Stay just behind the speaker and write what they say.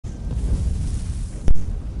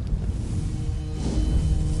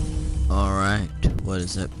What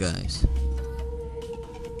is up, guys?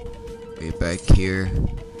 We're back here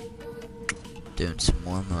doing some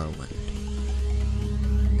more Morrowind.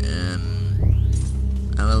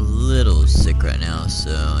 I'm a little sick right now,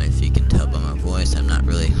 so if you can tell by my voice, I'm not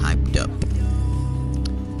really hyped up.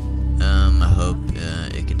 I hope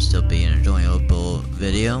it can still be an enjoyable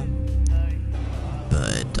video,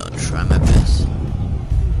 but I'll try my best.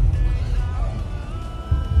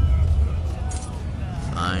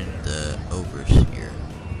 Find the overseer.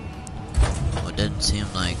 Well, it doesn't seem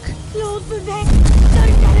like... Lord Vivek,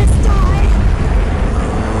 don't let us die!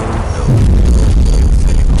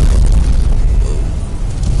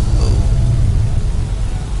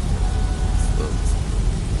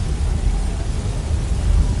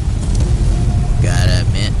 Gotta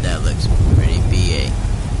admit, that looks pretty BA.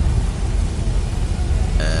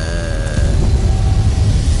 I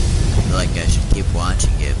feel like I should keep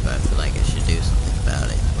watching it, but I feel like I should do something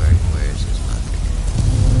about it. Where is this motherfucker?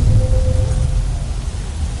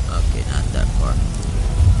 Okay, not that far.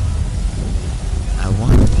 I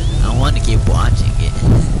want to keep watching it.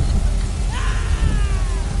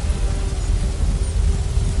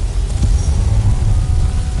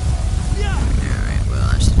 Alright, well,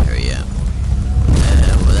 I should hurry up.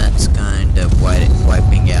 Well, that's kind of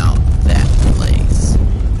wiping out that place.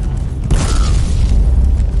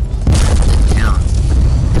 The town,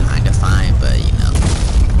 kind of fine, but you know,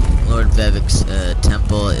 Lord Vivek's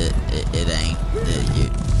temple, it ain't.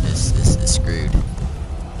 This is screwed.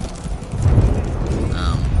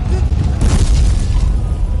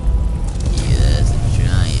 Yeah, that's a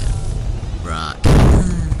giant rock.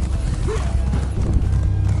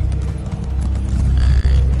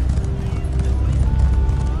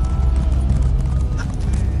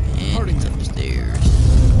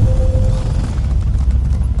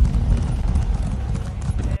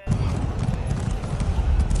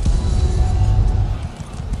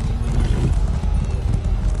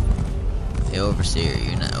 Overseer,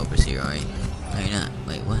 you're not overseer, are you? No, you're not.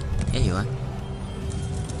 Wait, what? Yeah, you are.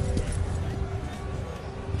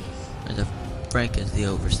 Where the frick is the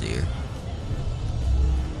overseer?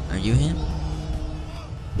 Are you him?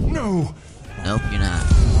 No! Nope, you're not.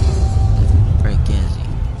 Frick is he?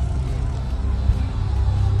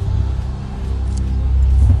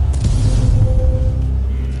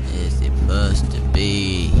 Is he supposed to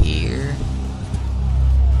be here?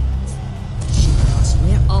 Jesus,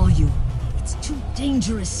 where are you? It's too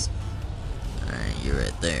dangerous. Alright, you're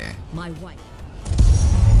right there. My wife.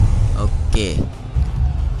 Okay.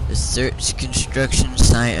 The search construction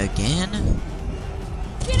site again?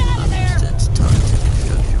 Get out of there! Let's talk to the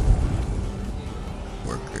construction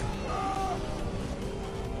worker.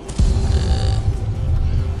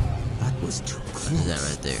 That was too What close. is that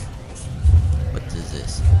right there? What is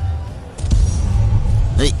this?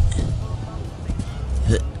 Hey!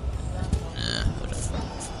 Hold on.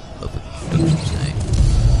 Open construction site.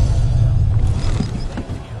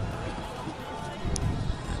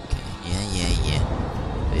 Okay, yeah.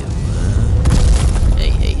 Wait, what?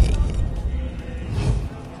 Hey.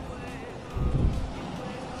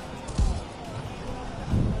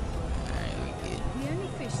 Alright, we good. The only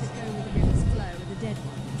fish that go with the river's flow are the dead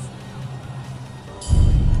ones.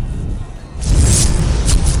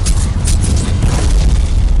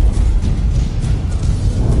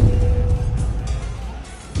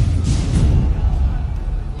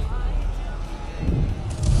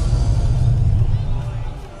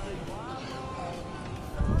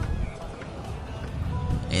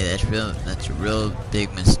 Hey, that's a real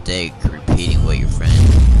big mistake, repeating what your friend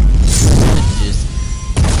just,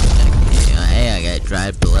 you know, hey, I got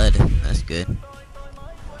dried blood, that's good.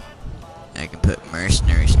 I can put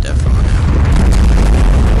mercenary stuff on it.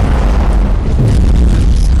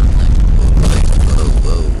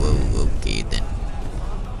 Whoa, okay then.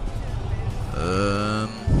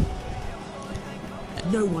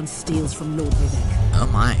 No one steals from Lord Vivek. Oh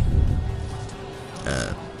my.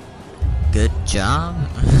 Good job.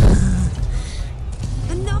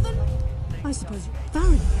 Another? I suppose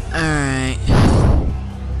Baron. Alright.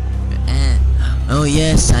 Oh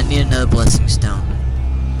yes, I need another blessing stone.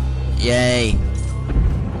 Yay.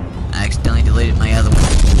 I accidentally deleted my other one.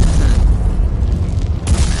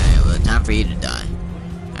 Alright, well, time for you to die.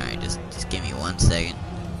 Alright, just give me 1 second.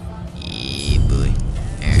 Yeah, boy.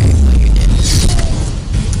 Alright, well, you're dead.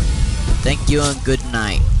 Thank you and good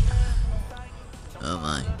night. Oh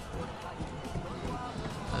my.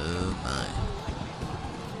 Oh my.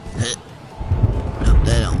 Nope,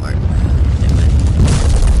 that don't work.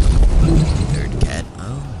 Third cat.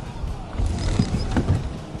 Oh.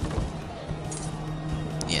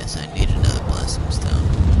 Yes, I need another blessing stone.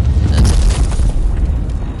 That's okay.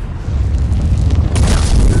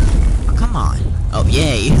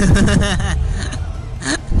 Yay!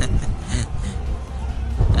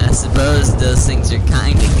 I suppose those things are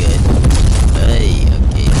kinda good. Hey,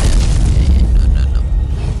 okay, no.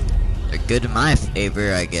 They're good in my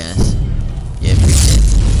favor, I guess. Yeah, appreciate it.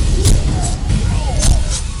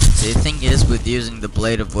 So the thing is, with using the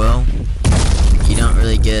Blade of Woe, you don't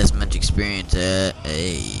really get as much experience. Hey,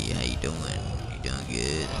 how you doing? You doing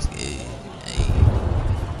good? That's good. Hey.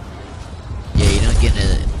 Yeah, you don't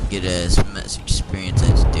get as much experience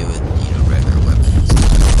as you do with, you know, regular weapons.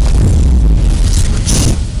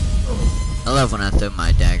 I love when I throw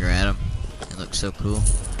my dagger at him. It looks so cool.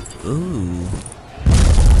 Ooh.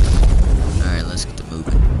 Alright, let's get to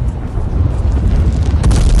moving.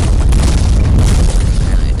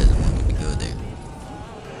 Apparently it doesn't want me to go there.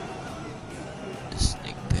 Just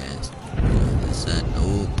sneak past. This side.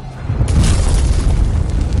 Nope.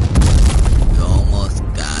 You almost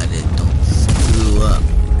got it. Don't screw up.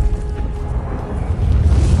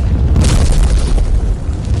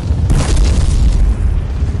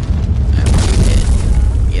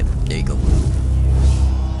 Yep, there you go.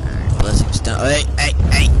 Alright, blessing stone. Hey!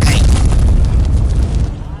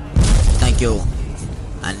 Thank you.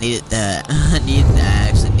 I needed that. I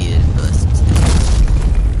actually needed blessing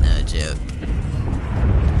stone. No joke.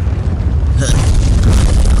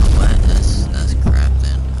 What? That's crap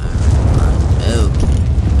then. Okay.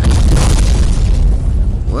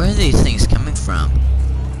 Where are these things coming from?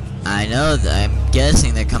 I know that I'm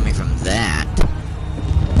guessing they're coming from that.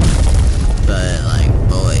 But like,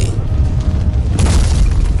 boy.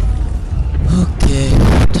 Okay,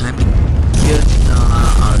 time to kill. No,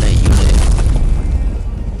 I'll let you live.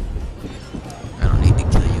 I don't need to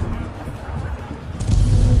kill you.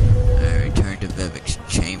 Alright, return to Vivek's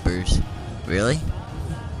chambers. Really?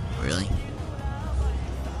 Really?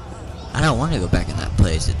 I don't want to go back in that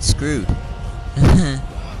place. It's screwed.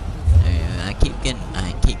 I keep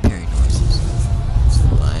hearing noises.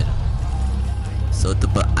 So the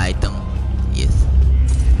item. Yes.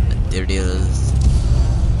 Materials.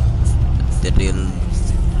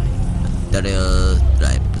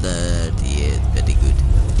 Right, blood. Yes, very good.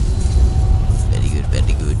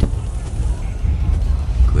 Very good.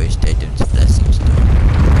 Quest items, blessing stone.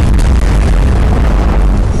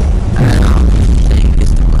 I don't think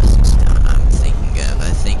it's the blessing stone I'm thinking of.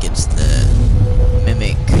 I think it's the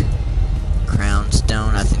mimic crown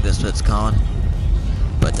stone. I think that's what it's called.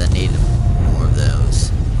 But I need more of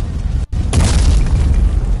those.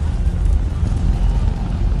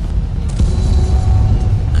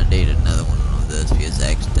 I need another one of those because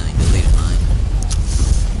I accidentally deleted mine.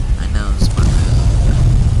 I know, it's my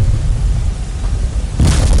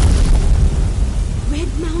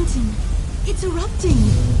Red Mountain. It's erupting.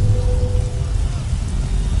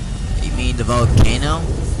 You mean the volcano?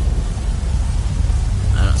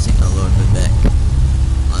 I don't see no Lord Vivek.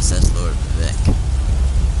 Unless that's Lord Vivek.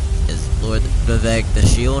 Is Lord Vivek the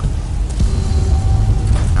shield?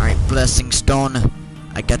 Alright, blessing stone.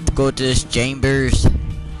 I got to go to his chambers.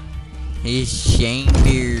 His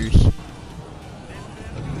chambers.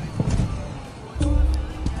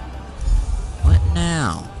 What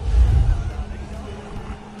now?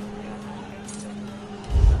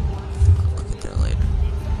 I'll look at that later.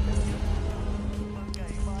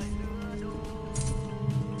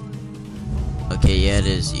 Okay, yeah, it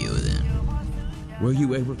is you then. Were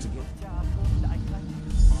you able to get?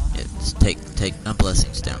 It's take a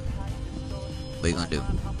blessing stone. What are you gonna do?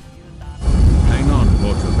 Hang on,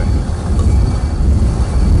 Portobello.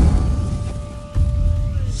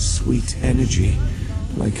 Sweet energy,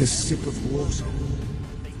 like a sip of water.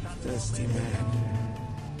 Thirsty man.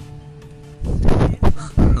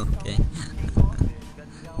 Okay.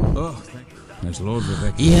 Oh, thank you. There's Lord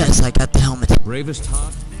Vivek. Yes, I got the helmet. Bravest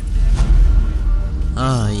heart.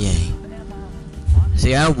 Oh yay.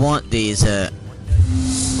 See, I want these. My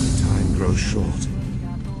time grows short.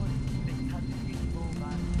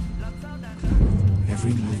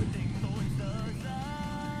 Every moment.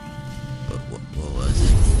 What was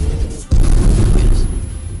it? Yes.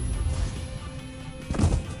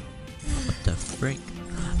 What the freak?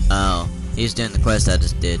 Oh, he's doing the quest I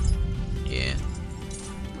just did. Yeah.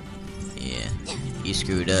 Yeah. You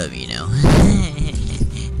screwed up, you know.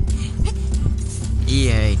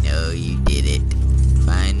 Yeah, I know you did it.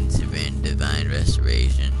 Find Serene Divine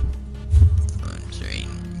Restoration.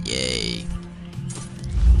 Yay.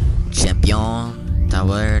 Champion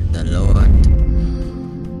Tower, the Lord.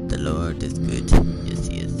 The Lord is good. Yes,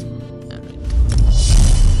 he is.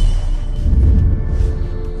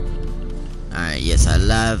 Alright, yes, I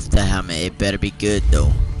love the helmet. It better be good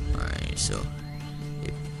though. Alright, so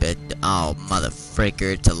it better. Oh, mother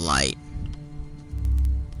fricker, it's a light.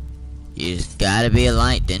 You just gotta be a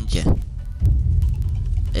light, didn't you?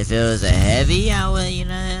 If it was a heavy, I would, you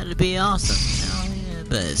know, it'd be awesome, you know, yeah,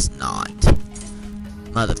 but it's not.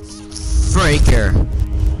 Mother freaker.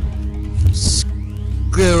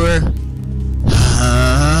 Screwer.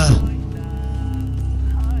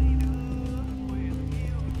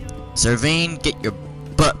 Servine, get your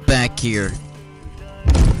butt back here.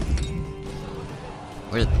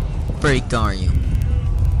 Where the freak are you?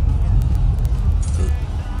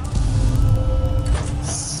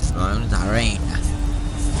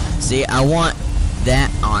 See, I want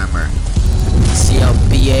that armor. See how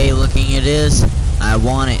BA looking it is? I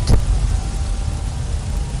want it.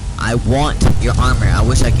 I want your armor. I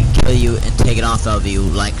wish I could kill you and take it off of you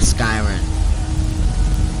like Skyrim.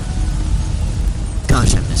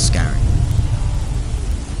 Gosh, I miss Skyrim.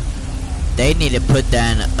 They need to put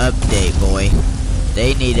that in an update, boy.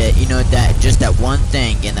 They need to, you know, that just that one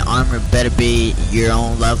thing, and the armor better be your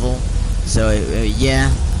own level. So, yeah.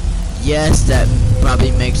 Yes, that probably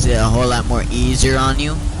makes it a whole lot more easier on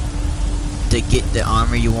you to get the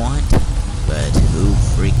armor you want, but who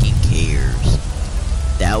freaking cares?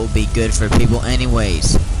 That will be good for people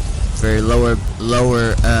anyways, for lower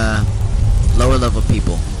level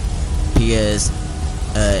people, because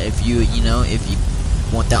if you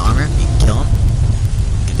want that armor, you can kill them,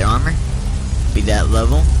 get their armor, be that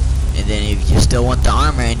level, and then if you still want the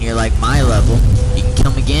armor and you're like my level, you can kill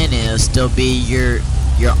them again and it'll still be your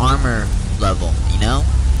armor level, you know?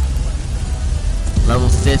 Level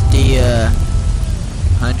 50,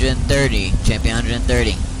 130, champion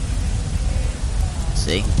 130.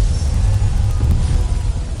 See?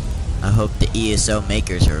 I hope the ESO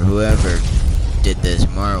makers or whoever did this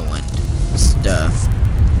Morrowind stuff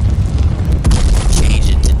change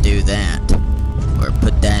it to do that. Or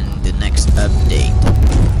put that in the next update.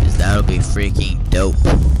 Because that'll be freaking dope.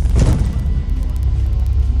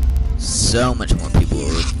 So much more people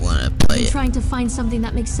would want to play I'm it. trying to find something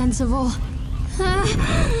that makes sense of all.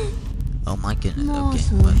 Oh my goodness. Mortal,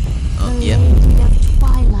 Okay. What? Oh, the yeah. Lady of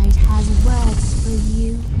Twilight has words for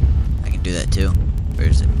you. I can do that too. Where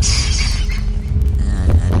is it?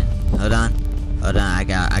 Hold on. Hold on. I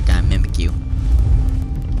gotta mimic you.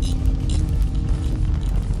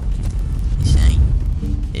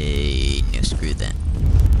 No, screw that.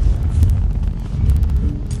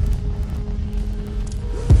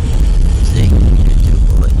 See?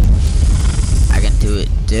 I can do it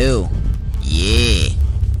too. Yeah.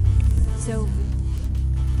 So,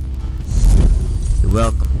 You're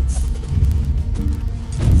welcome.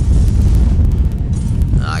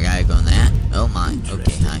 Oh, I gotta go on that. Oh my.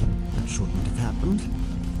 Okay, hi. That shouldn't have happened.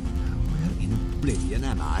 Where in oblivion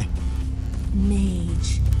am I?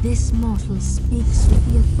 Mage, this mortal speaks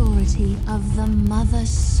with the authority of the Mother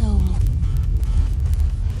Soul.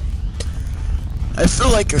 I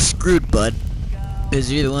feel like you're screwed, bud.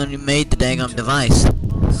 Because you're the one who made the daggone device.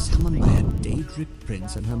 Summoned by a Daedric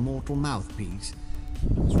prince and her mortal mouthpiece. I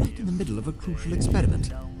was right in the middle of a crucial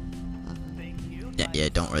experiment. Yeah,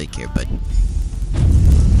 don't really care, bud.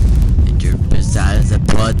 And you're beside the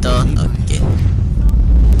portal? Okay.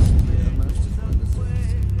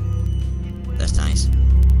 That's nice.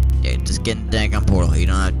 Yeah, just get in the daggone portal. You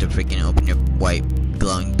don't have to freaking open your white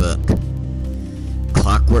glowing book.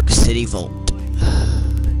 Clockwork City Vault.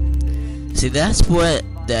 See, that's what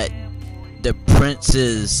the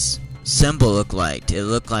prince's symbol looked like. It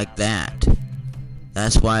looked like that.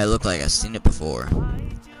 That's why it looked like I've seen it before.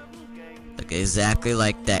 Look exactly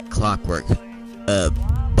like that clockwork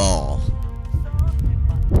ball.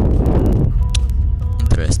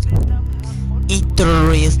 Interesting.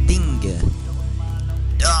 Interesting.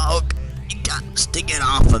 Dog, you got to get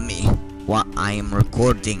off of me while I am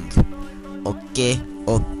recording. Okay,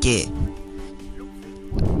 okay.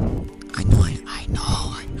 I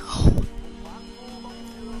know.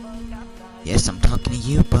 Yes, I'm talking to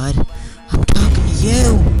you, bud. I'm talking to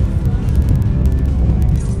you.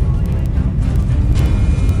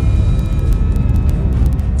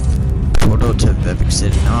 Portal to Epic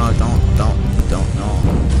City. No, don't, no.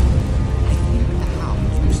 I hear the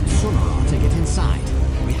hounds use sonar to get inside.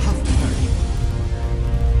 We have to hurry.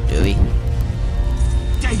 Do we?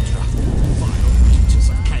 Daedra! Vile creatures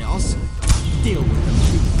of chaos! Deal with them,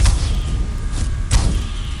 please.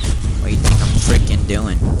 What do you think I'm freaking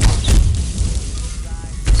doing?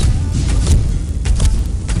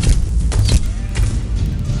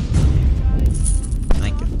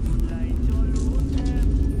 Thank you.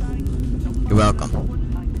 You're welcome.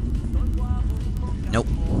 Nope.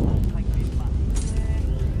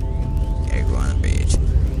 Okay, go on the beach.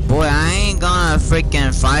 Boy, I ain't gonna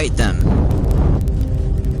freaking fight them.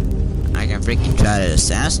 I can freaking try to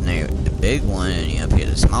assassinate the big one, and you up here,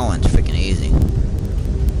 the small one's freaking easy.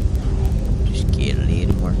 Just get a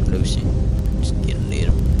little more closer. Just get a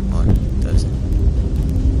little more closer.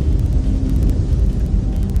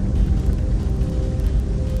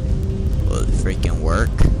 Will it freaking work?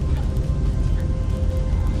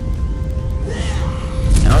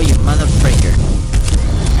 No, you motherfreaker.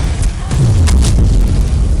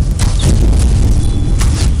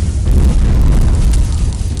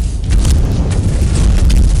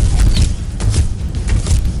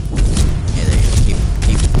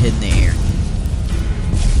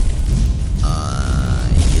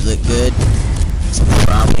 Good. It's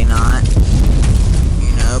probably not,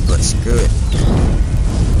 you know, but screw it.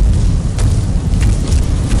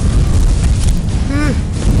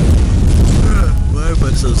 Why am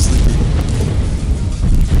I so sleepy?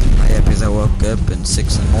 Oh yeah, because I woke up at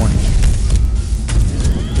 6 in the morning.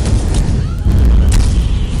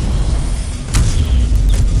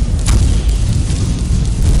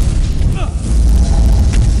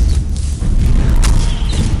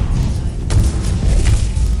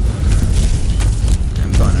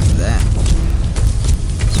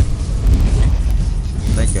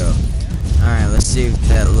 See if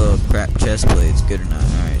that little crap chest plate's good or not.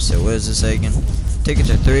 Alright, so what does this say again? Tickets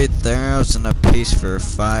are 3,000 a piece for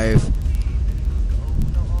 5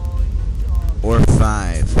 or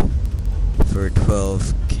 5 for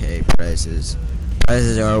 12k prices.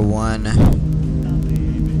 Prices are 1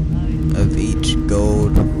 of each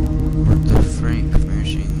gold worth of frank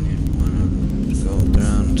furnishing, 1 of gold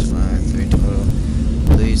rounds, 5, 3 total.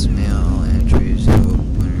 Please mail all entries. Hope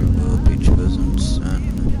winner will be chosen sun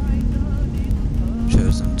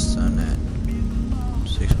at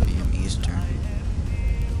 6 p.m. Eastern.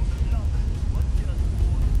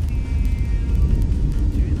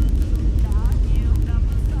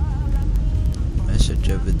 Message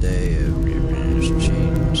of the day of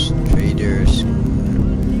change traders.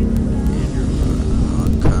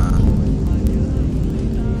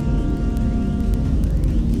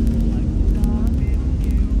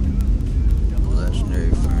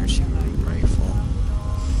 Legendary furnishing rifle.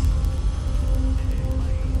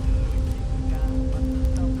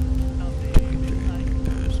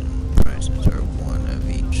 Prices are 1 of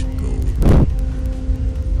each gold.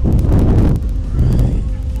 Right.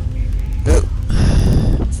 Oh.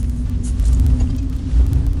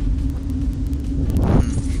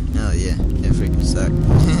 Oh yeah, that freaking suck.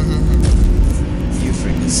 You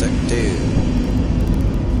freaking suck too.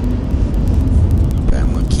 But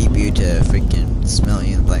I'm gonna keep you to freaking smell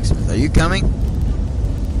you in the blacksmith. Are you coming?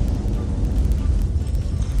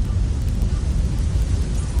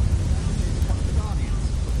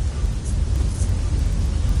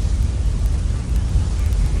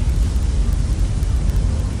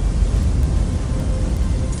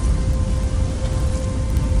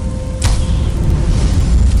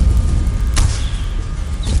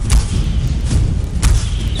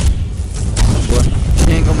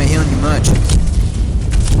 Much.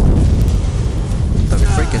 The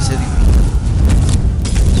freak is hitting me.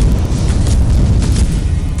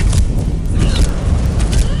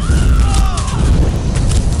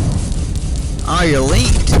 Oh, you're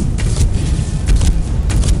linked.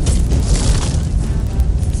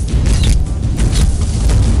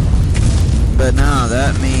 But no,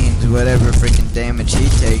 that means whatever freaking damage he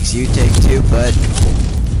takes, you take too, bud.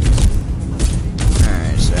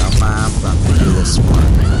 Alright, so I'm gonna do this smart.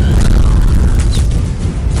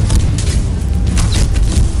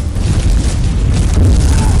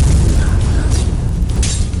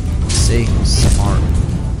 See? Smart.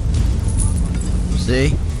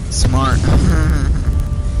 See? Smart.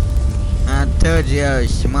 I told you I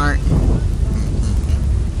was smart.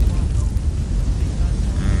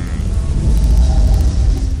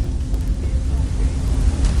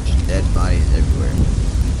 Just dead bodies everywhere.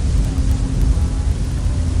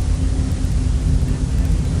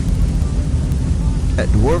 That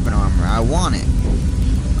dwarven armor, I want it.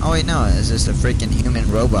 Oh wait, no, it's just a freaking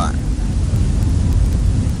human robot.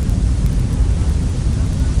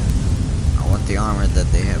 I want the armor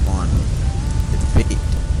that they have on. Defeat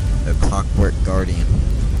the Clockwork Guardian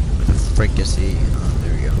with a fricassee. Oh,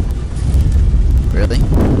 there we go. Really?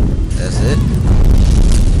 That's it?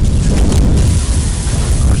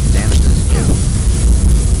 How much damage does it do?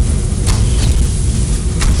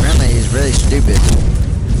 Apparently he's really stupid.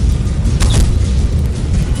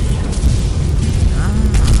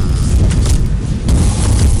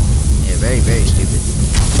 Very, very stupid.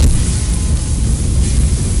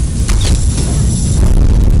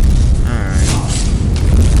 Alright.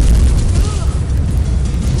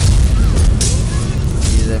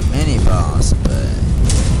 He's a mini boss, but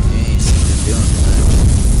he ain't seem to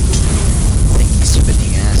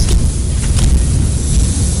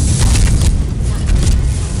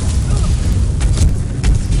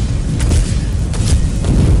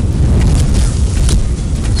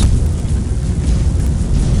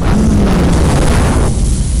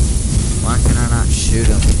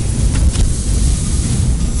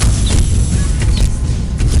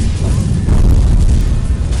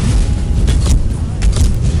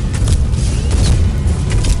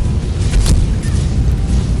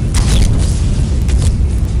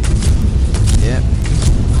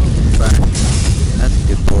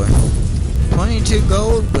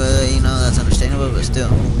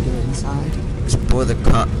Explore the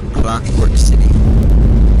Clockwork City.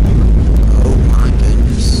 Oh my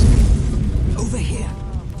goodness. Over here.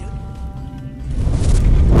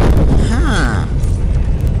 Huh.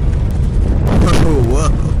 Whoa.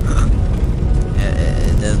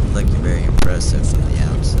 It doesn't look very impressive from the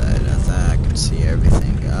outside. I thought I could see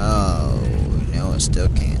everything. Oh, no, it still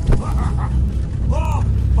can't. Oh,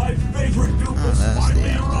 my favorite dupe Oh, has that's the finally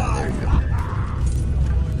end. There arrived. we go.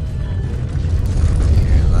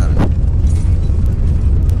 Here, a lot of...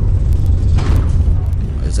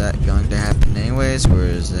 Is that going to happen anyways, or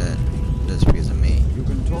is that just because of me? You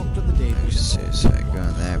can talk to the Daedric. So I go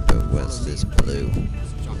in there, but what's this blue?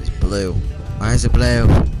 It's blue. Why is it blue?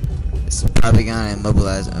 It's probably gonna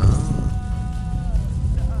immobilize. Oh.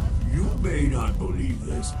 You may not believe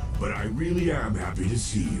this, but I really am happy to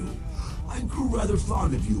see you. I grew rather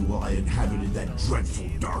fond of you while I inhabited that dreadful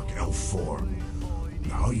dark elf form.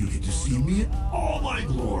 Now you get to see me in all my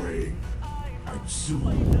glory. And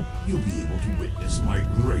soon, you'll be able to witness my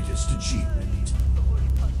greatest achievement.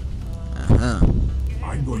 Uh-huh.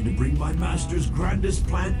 I'm going to bring my master's grandest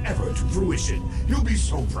plan ever to fruition. You'll be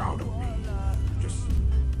so proud of me. Just...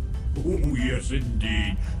 Oh, yes,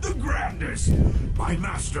 indeed. The grandest! My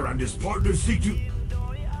master and his partners seek to...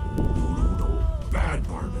 No. Bad,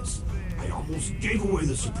 Barbas. I almost gave away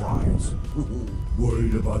the surprise.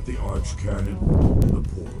 Worried about the archcannon and the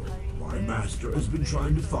portal. My master has been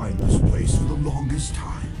trying to find this place for the longest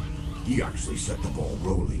time. He actually set the ball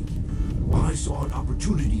rolling. I saw an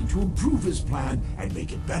opportunity to improve his plan and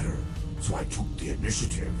make it better, so I took the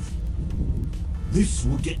initiative. This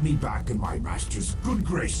will get me back in my master's good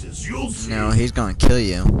graces, you'll see. No, he's gonna kill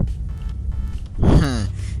you.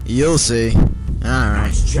 You'll see. Alright.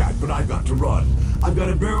 Nice chat, but I've got to run. I've got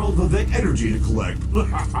a barrel of Vivek energy to collect.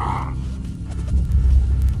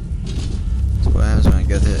 So what happens when I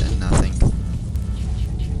go through nothing?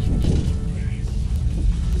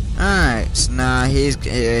 Alright, so now he's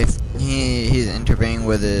intervening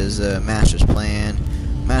with his master's plan.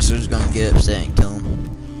 Master's gonna get upset and kill him.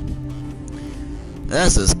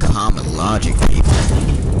 That's just common logic, people.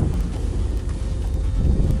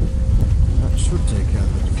 That should take out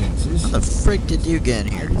the defenses. How the frick did you get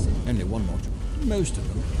in here? Only one more. Most of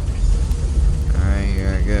them. Alright,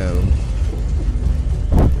 here I go.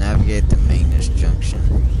 Navigate the maintenance junction.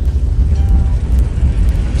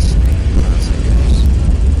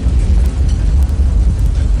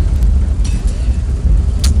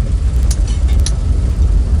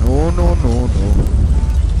 No.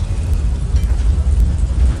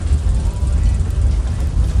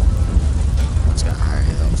 One's got higher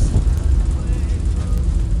health.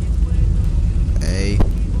 Hey.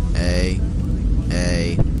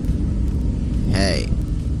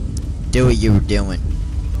 Do what you were doing.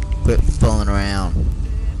 Quit fooling around.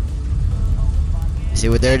 See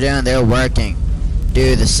what they're doing? They're working.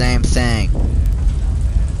 Do the same thing.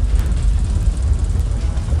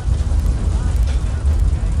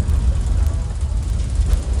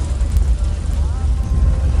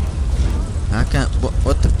 How can,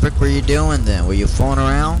 what the frick were you doing then? Were you fooling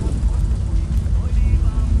around?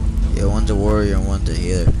 Yeah, one's a warrior and one's a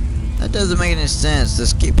healer. That doesn't make any sense.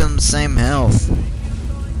 Just keep them the same health.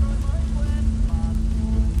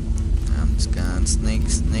 I'm just gonna sneak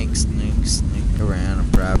around. I'm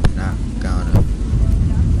probably not gonna.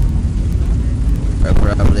 I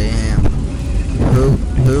probably am. Who?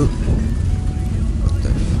 What the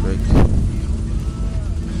frick?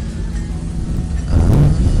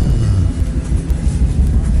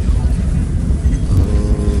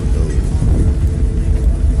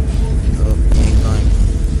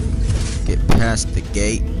 Past the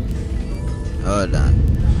gate. Hold on.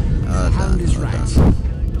 Hound is right.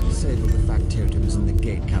 Say that the factotums and the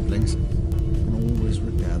gate couplings can always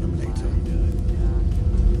repair them later.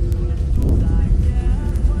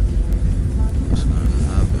 What's gonna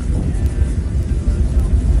happen?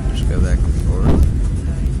 Just go back and forth.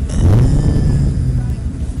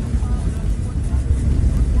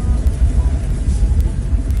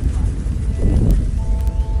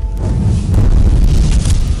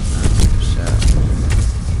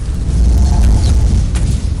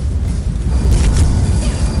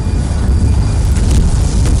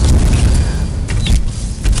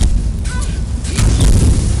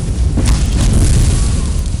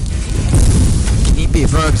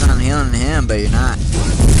 Focus on healing him, but you're not.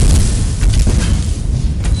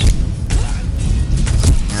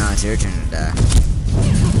 Now it's your turn to die.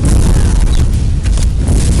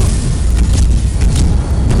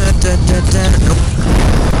 Nope.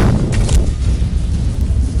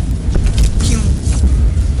 Pew.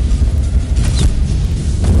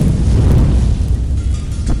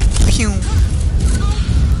 Pew.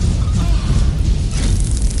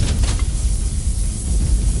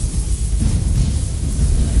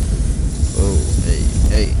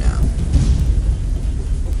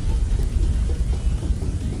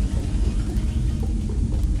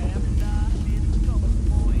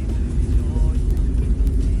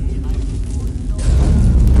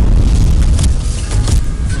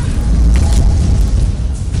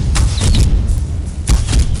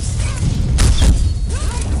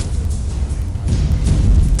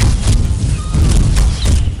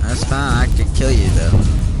 kill you though.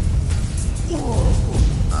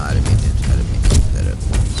 Oh, I didn't mean to pick that up.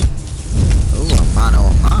 Ooh, a mono,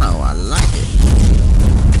 I like it.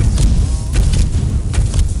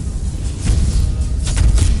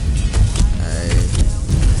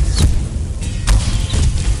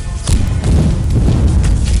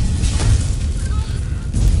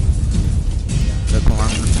 Took long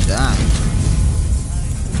to die.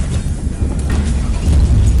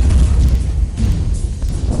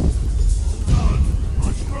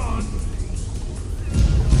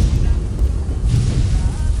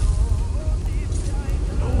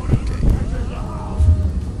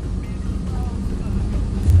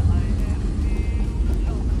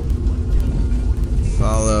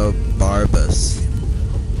 Follow Barbas.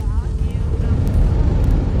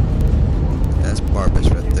 That's Barbas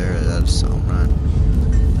right there. That's some run.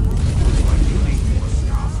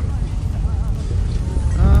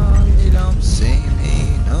 Oh, you don't see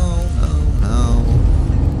me. No, no, no.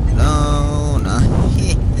 No, no.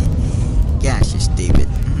 Gosh, you're stupid.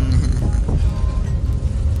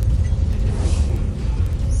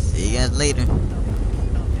 See you guys later.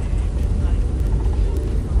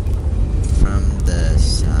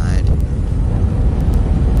 Side.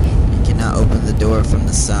 You cannot open the door from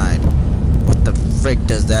the side. What the frick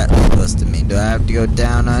does that supposed to mean? Do I have to go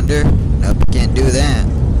down under? Nope, I can't do that.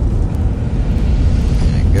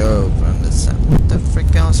 Can I go from the side? What the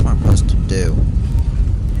frick else am I supposed to do?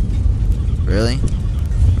 Really?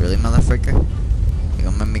 Really, motherfucker? You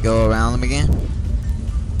gonna make me go around them again?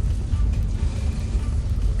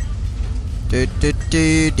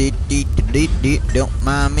 Don't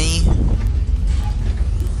mind me.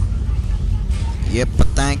 Yep,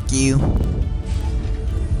 thank you.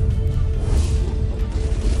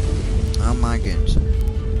 Oh my goodness.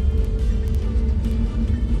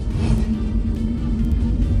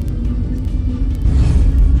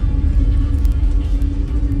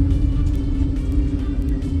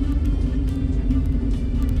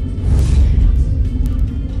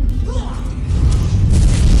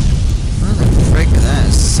 Why the frick? That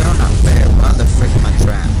is so not fair. Why the frick am I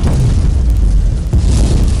trapped?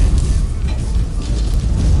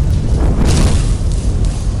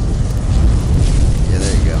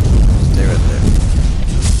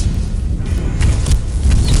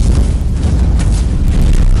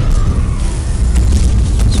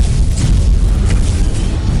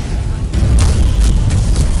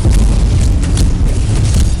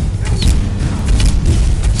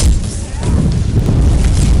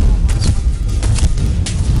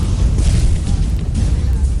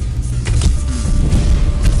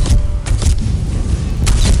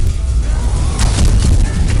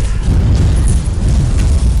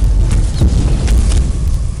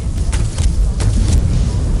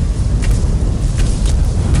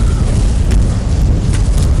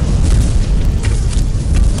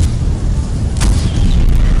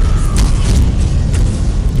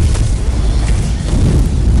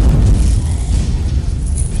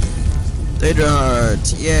 Later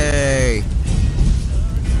hearts, yay!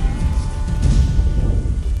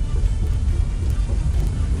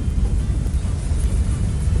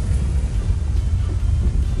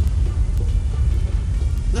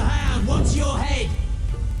 The Hound wants your head!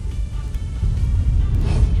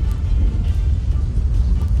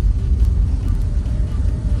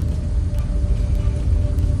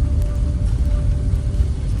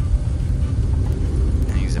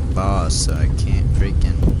 He's a boss, so I can't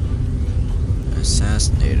freaking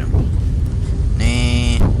assassinate him.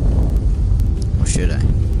 Nah. Or should I?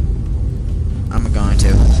 I'm going to.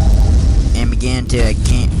 I'm going to. I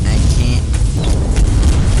can't.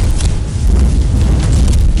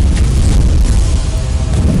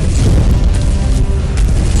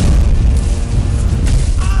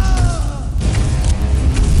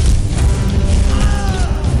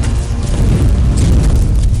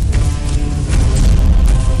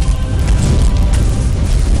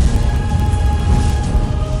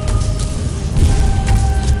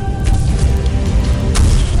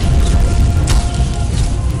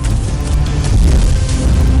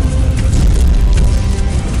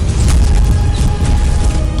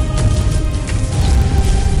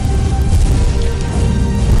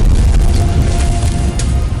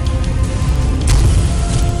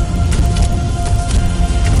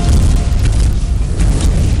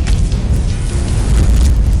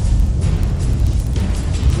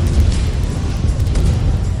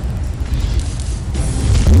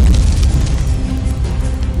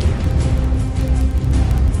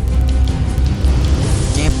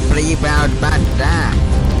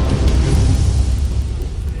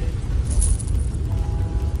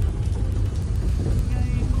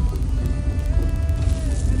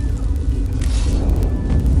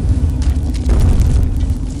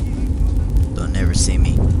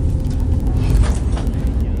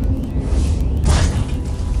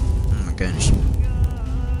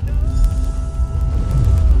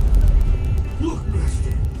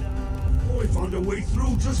 a way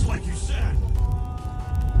through just like you said.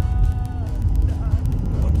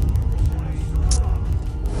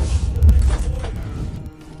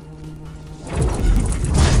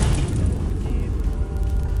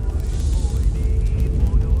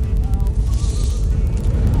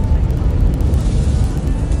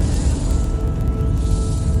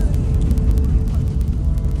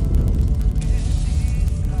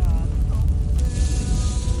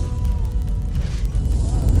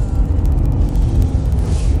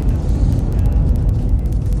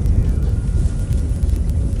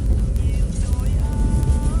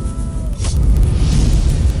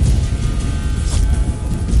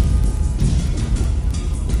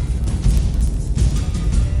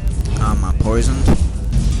 Poisoned.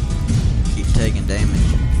 Keep taking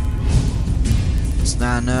damage. It's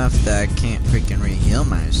not enough that I can't freaking re-heal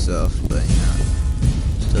myself, but you know,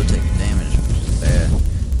 still taking damage, which is bad.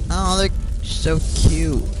 Oh, they're so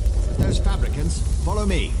cute. Those fabricants, follow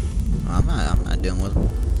me. Oh, I'm not dealing with them.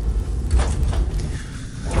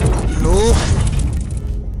 Nope.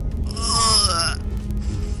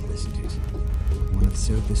 Yes, it is. One of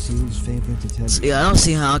Sophie Seal's favorite detergents. See, I don't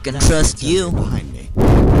see how I can trust you. Behind me.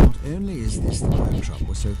 Not only is this the workshop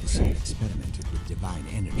where Sophie Seal experimented with divine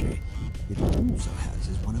energy, it also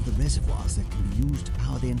houses one of the reservoirs that can be used to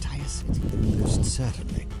power the entire city. Most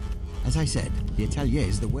certainly. As I said, the atelier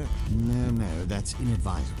is the work. No, that's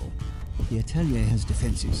inadvisable. The atelier has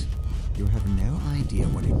defenses. You have no idea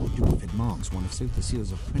what it will do if it marks one of Sophie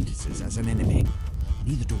Seal's apprentices as an enemy.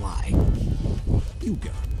 Neither do I. You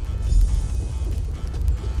go.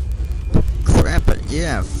 Crap it,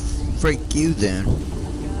 yeah. Freak you then.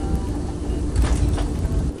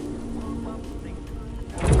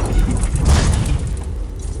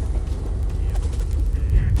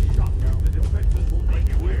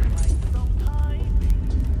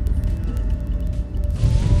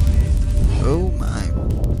 Oh my.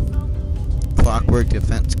 Clockwork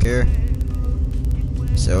defense care.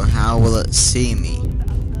 So how will it see me?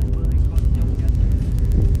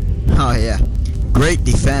 Oh yeah. Great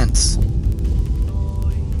defense.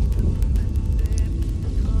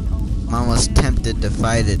 I'm almost tempted to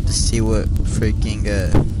fight it to see what freaking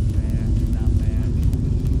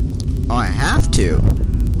oh, I have to.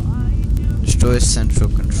 Destroy central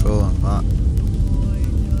control unlock.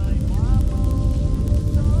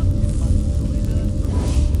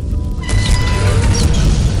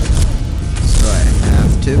 So I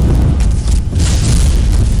have to.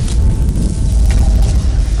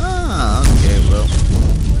 Ah, okay, well.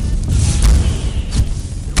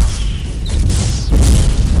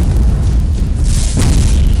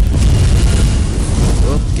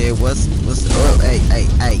 Okay, what's oh, hey,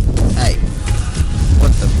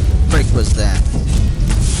 what the frick was that?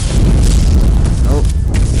 Nope.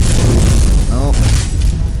 Nope.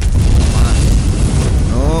 Come on.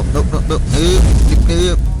 Nope.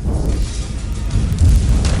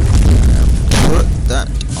 Put that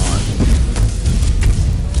on.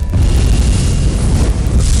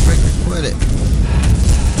 Frick, quit it.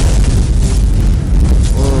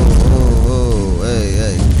 Oh,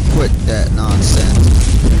 hey, quit that nonsense.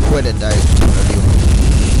 Quit it, I tell you.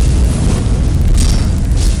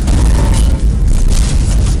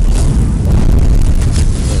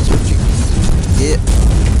 That's what you get.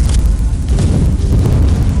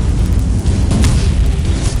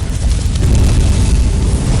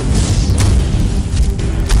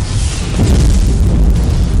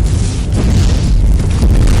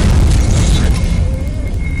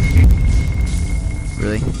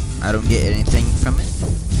 Really? I don't get anything from it?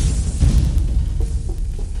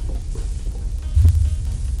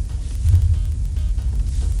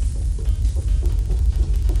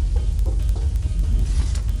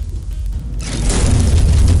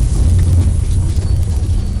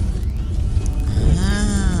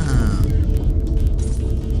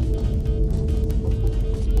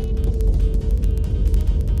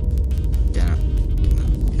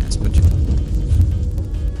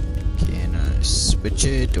 Switch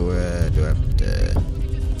it, or do I have to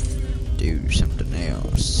do something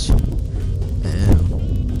else? Oh.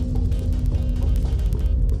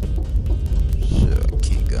 So I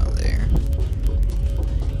can't go there.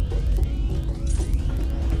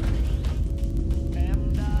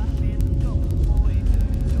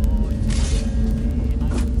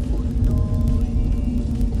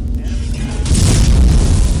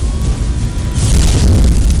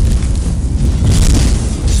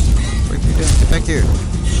 What are you doing? Get back here.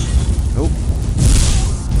 Nope.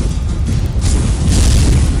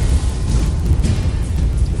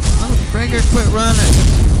 Oh, Breaker, quit running.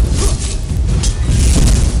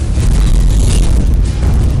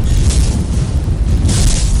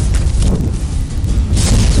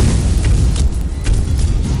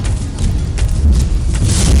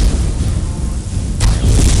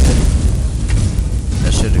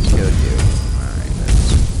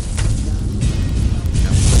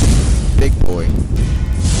 boy.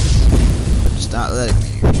 Just not letting me.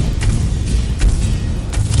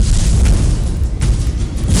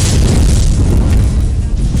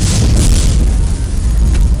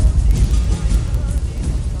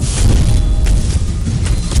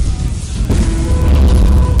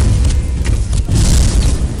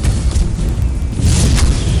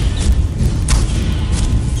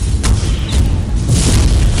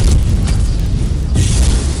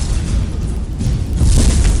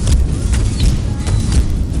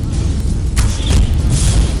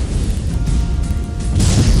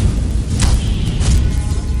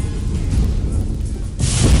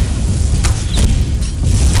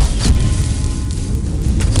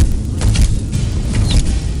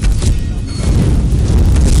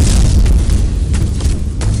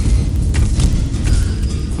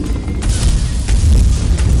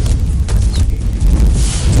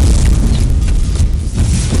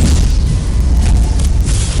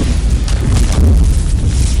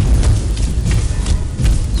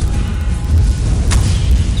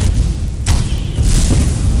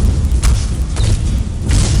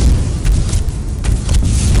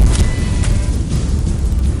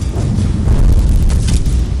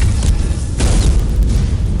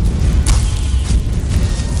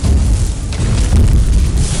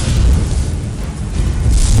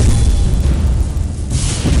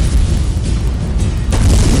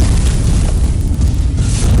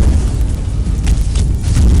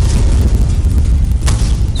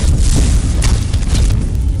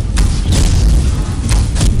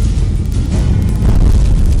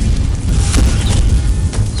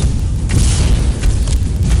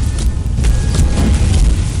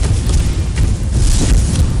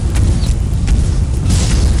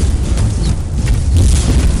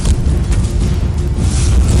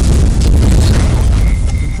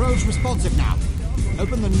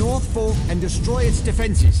 Open the north fork and destroy its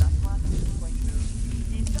defenses.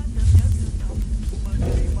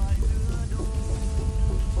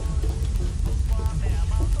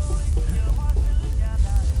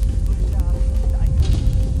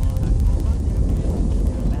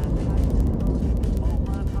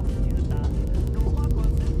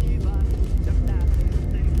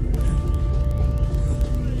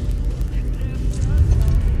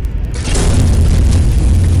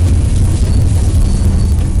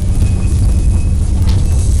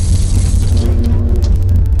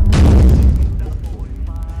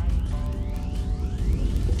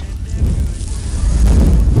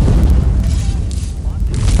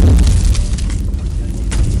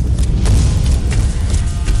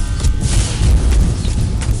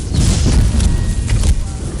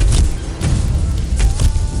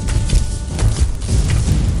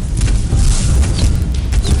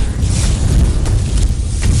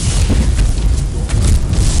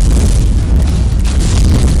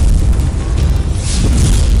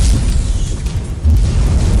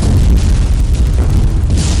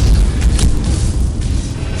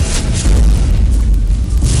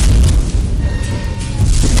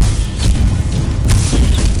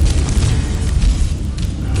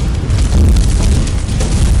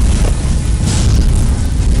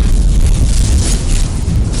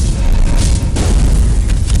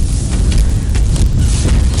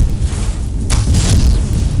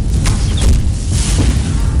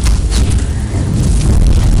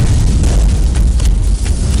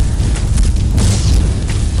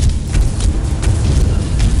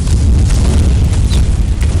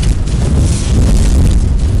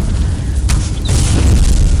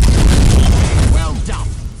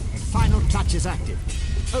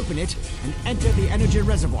 Open it and enter the energy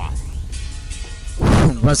reservoir.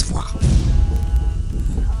 Reservoir.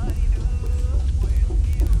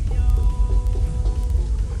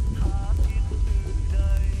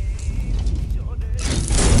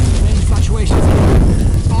 Main fluctuations.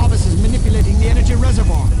 Arvis is manipulating the energy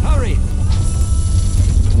reservoir. Hurry!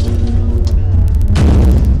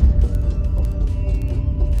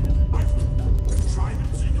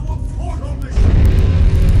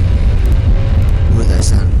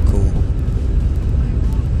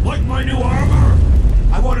 My new armor!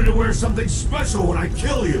 I wanted to wear something special when I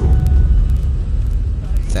kill you!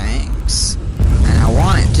 Thanks. And I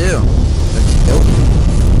want it too. Let's go.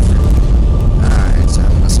 Alright, so I'm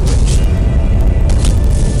gonna switch.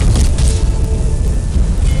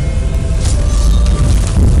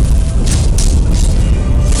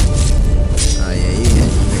 Oh yeah, you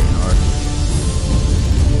hitting hard.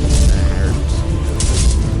 That hurts.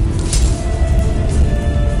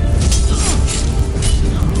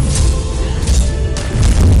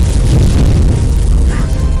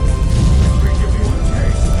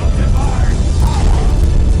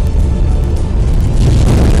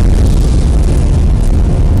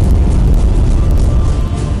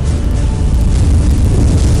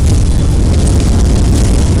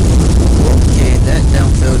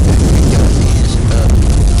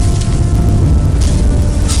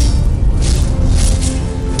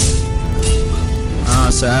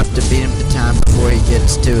 so I have to beat him the time before he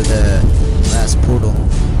gets to the last portal.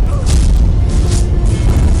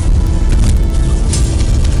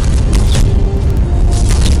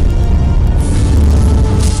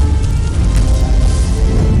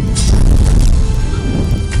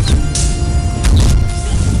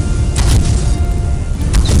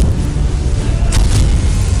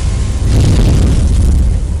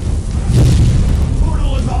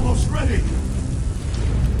 Portal is almost ready.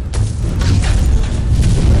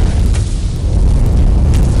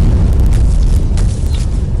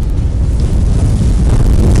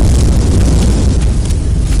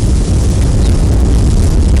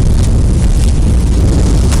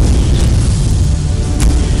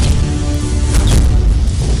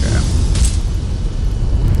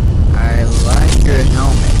 I like your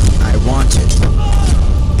helmet. I want it.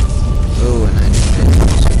 Oh, and I didn't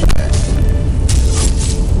switch back.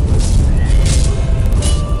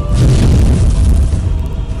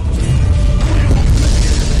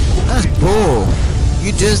 That's bull.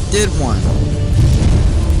 You just did one.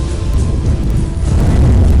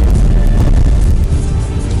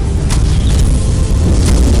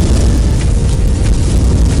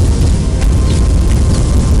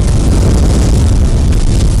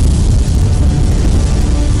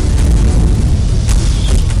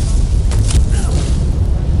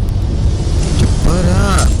 What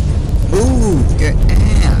up? Move your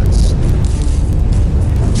ass.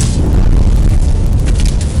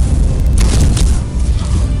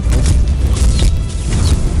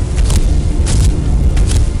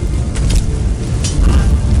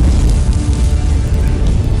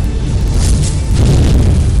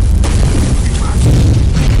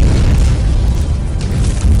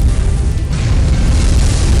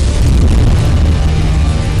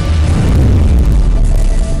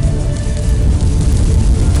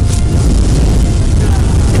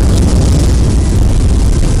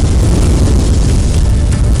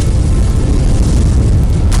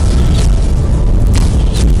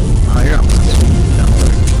 Oh, you're almost dead. Don't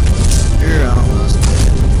worry. You're almost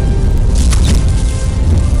dead.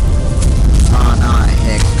 Oh, no,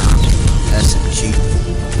 heck no. That's some cheating.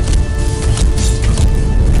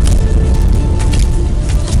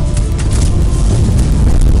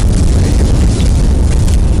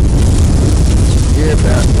 You're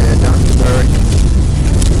about dead, don't you worry.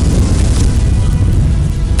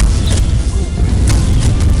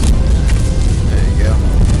 There you go.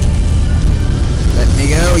 Let me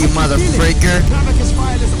go, you mother freaker. Clavicus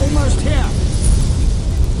file is almost here.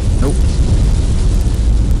 Nope.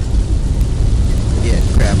 Yeah,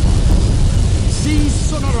 crap on. Seize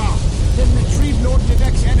Sonora. Then retrieve Lord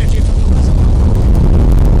Vivek's energy from the reservoir.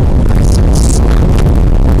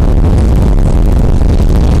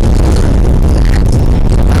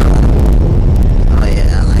 Oh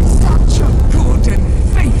yeah, I like that. Such a good and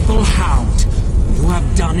faithful hound. You have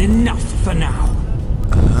done enough for now.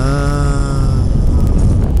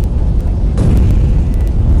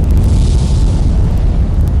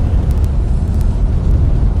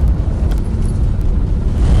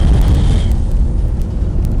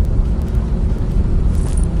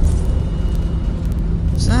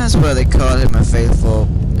 So that's why they called him a faithful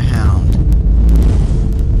hound.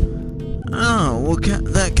 Oh, well,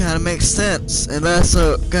 that kind of makes sense, and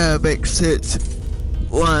also kind of makes sense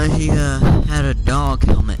why he had a dog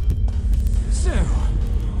helmet. So,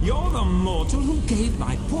 you're the mortal who gave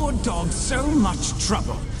my poor dog so much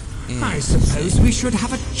trouble. I suppose we should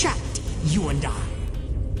have a chat, you and I.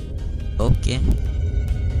 Okay.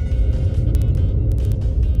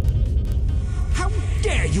 How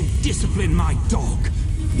dare you discipline my dog?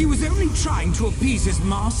 He was only trying to appease his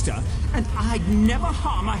master, and I'd never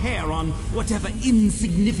harm a hair on whatever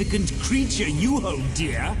insignificant creature you hold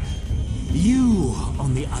dear. You,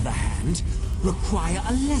 on the other hand, require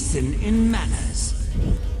a lesson in manners.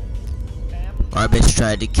 Barbage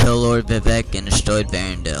tried to kill Lord Vivek and destroyed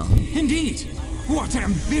Barrendale. Indeed, what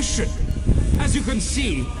ambition! As you can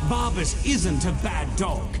see, Barbas isn't a bad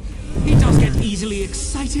dog. He does get easily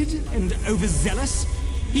excited and overzealous.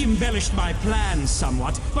 He embellished my plans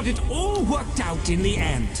somewhat, but it all worked out in the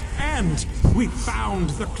end. And we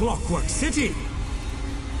found the Clockwork City.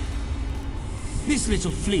 This little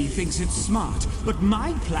flea thinks it's smart, but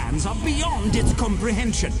my plans are beyond its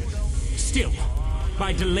comprehension. Still,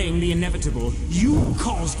 by delaying the inevitable, you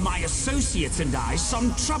caused my associates and I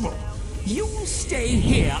some trouble. You'll stay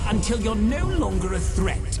here until you're no longer a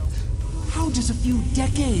threat. How does a few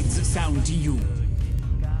decades sound to you?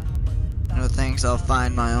 No thanks, I'll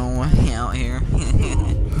find my own way out here.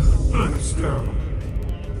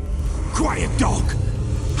 Quiet, dog!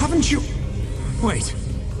 Haven't you... Wait.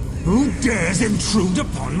 Who dares intrude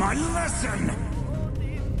upon my lesson?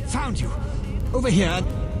 Found you! Over here!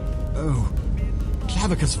 Oh,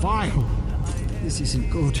 Clavicus Vile. This isn't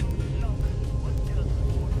good.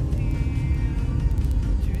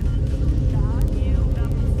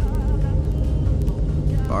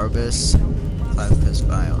 Barbus, Clavicus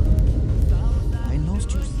Vile. I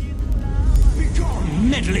lost you. Begone,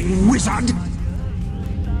 meddling wizard!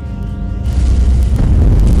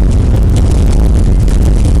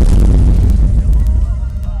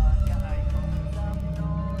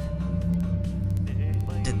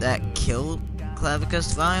 Did that kill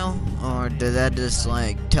Clavicus Vile? Or did that just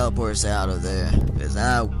like teleport us out of there? Because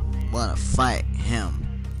I want to fight him.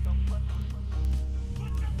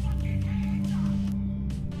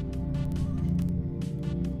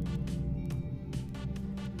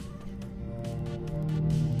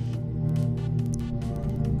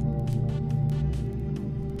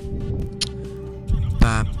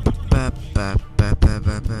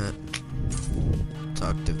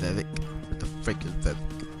 Talk to Vivek. What the frick is Vivek?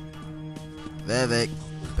 Vivek!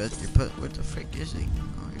 Where the frick is he?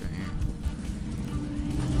 Oh, he's right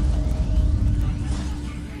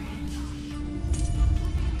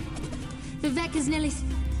here. Vivek is nearly...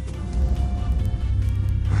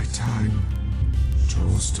 My time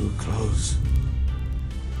draws to a close.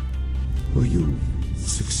 Were you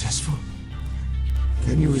successful?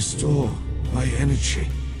 Can you restore my energy?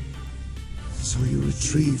 So you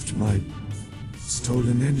retrieved my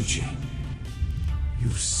stolen energy. You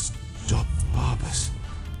stopped Barbus.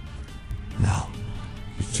 Now,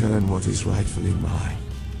 return what is rightfully mine.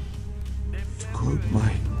 To quote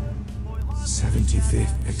my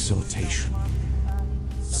 75th exhortation,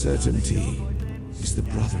 certainty is the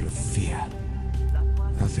brother of fear.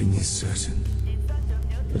 Nothing is certain,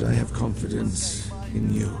 but I have confidence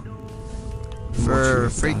in you. For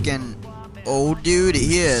freaking old dude,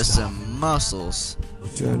 he has some muscles.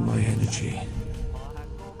 Return my energy.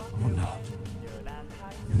 Or not.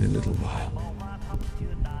 In a little while.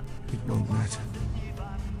 It won't matter.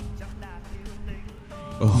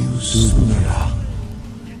 Use Sunara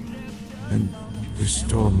and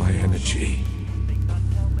restore my energy.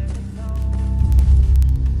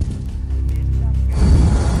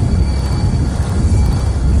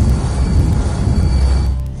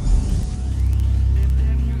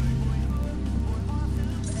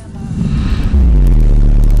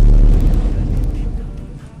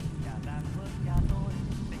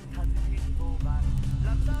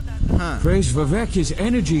 Praise Vivek, his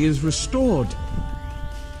energy is restored.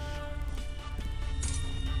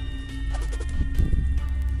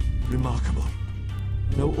 Remarkable.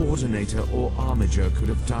 No ordinator or armiger could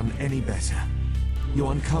have done any better. You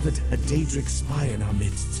uncovered a Daedric spy in our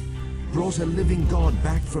midst, brought a living god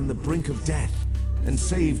back from the brink of death, and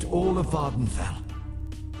saved all of Vardenfell.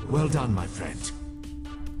 Well done, my friend.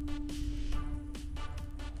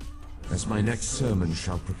 As my next sermon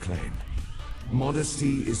shall proclaim,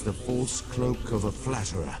 modesty is the false cloak of a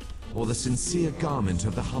flatterer, or the sincere garment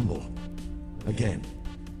of the humble. Again,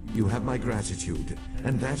 you have my gratitude,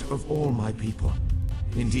 and that of all my people.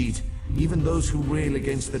 Indeed, even those who rail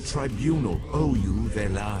against the tribunal owe you their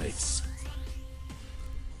lives.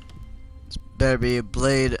 Better be a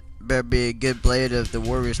good blade of the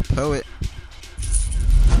warrior's poet.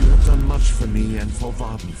 You have done much for me and for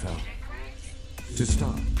Vardenfell. To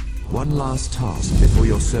start, one last task before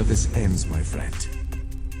your service ends, my friend.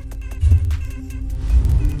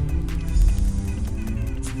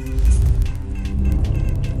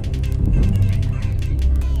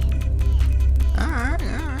 Alright.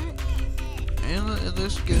 It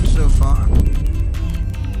looks good so far.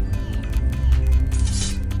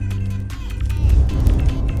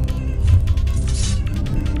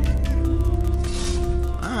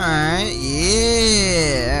 Alright,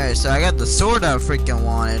 yeah. Alright, so I got the sword I freaking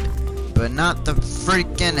wanted, but not the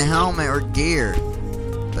freaking helmet or gear.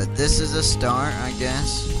 But this is a start, I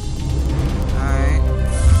guess. Alright.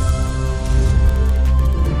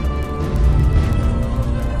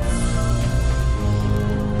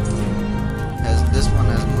 This one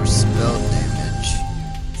has more spell damage.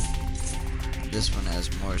 This one has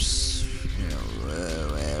more,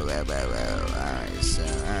 alright, so,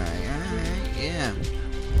 alright, yeah.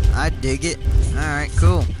 I dig it. Alright,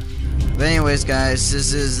 cool. But anyways, guys,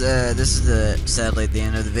 this is sadly the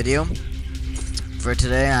end of the video. For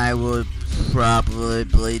today, I will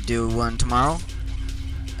probably do one tomorrow.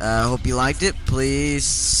 Hope you liked it. Please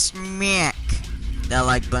smack that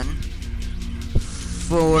like button.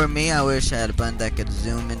 For me, I wish I had a button that could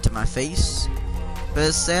zoom into my face,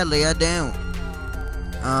 but sadly I don't.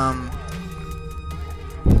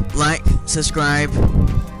 Like, subscribe,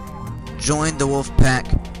 join the wolf pack,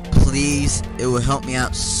 please. It will help me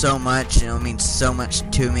out so much, and it will mean so much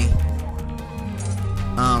to me.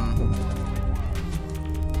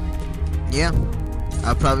 Yeah,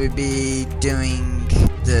 I'll probably be doing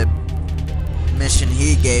the mission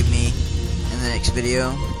he gave me in the next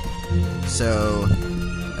video. So,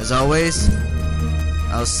 as always,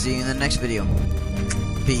 I'll see you in the next video.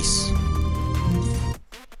 Peace.